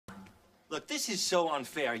Look, this is so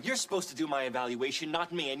unfair. You're supposed to do my evaluation,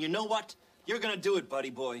 not me. And you know what? You're gonna do it, buddy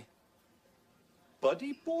boy.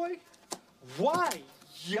 Buddy boy? Why?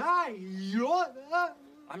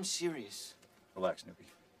 I'm serious. Relax, Newbie.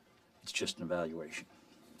 It's just an evaluation.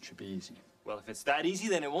 It should be easy. Well, if it's that easy,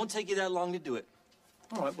 then it won't take you that long to do it.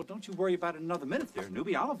 All right, well, don't you worry about it another minute there,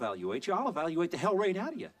 Newbie. I'll evaluate you. I'll evaluate the hell right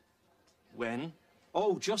out of you. When?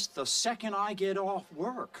 Oh, just the second I get off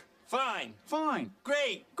work. Fine. Fine.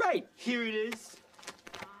 Great. Great. Here it is.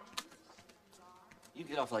 You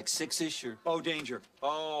get off like 6-ish or... Oh, danger.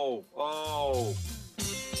 Oh.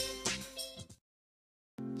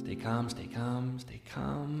 Stay calm, stay calm, stay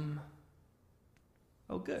calm.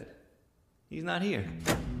 Oh, good. He's not here.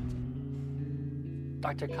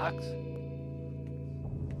 Dr. Cox?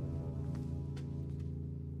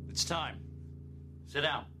 It's time. Sit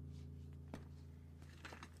down.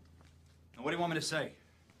 Now, what do you want me to say?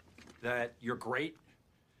 That you're great?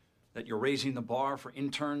 That you're raising the bar for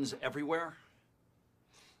interns everywhere?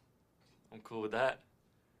 I'm cool with that.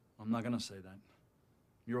 I'm not gonna say that.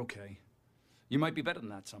 You're okay. You might be better than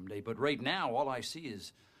that someday, but right now, all I see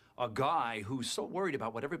is a guy who's so worried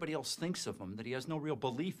about what everybody else thinks of him that he has no real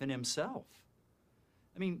belief in himself.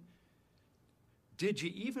 I mean, did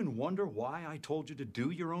you even wonder why I told you to do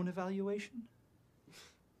your own evaluation?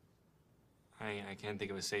 I can't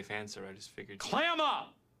think of a safe answer. I just figured... Clam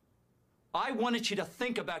up! I wanted you to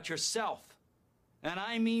think about yourself. And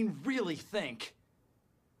I mean really think.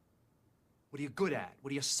 What are you good at? What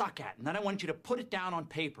do you suck at? And then I wanted you to put it down on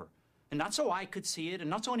paper. And not so I could see it, and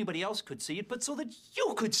not so anybody else could see it, but so that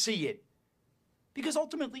you could see it. Because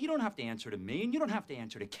ultimately, you don't have to answer to me, and you don't have to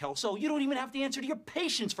answer to Kelso. You don't even have to answer to your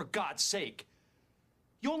patients, for God's sake.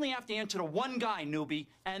 You only have to answer to one guy, newbie,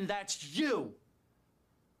 and that's you.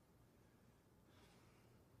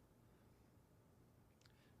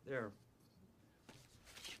 There.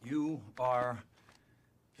 You are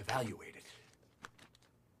evaluated.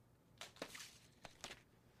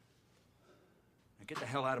 Now get the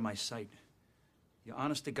hell out of my sight. You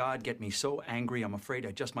honest to God get me so angry, I'm afraid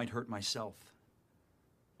I just might hurt myself.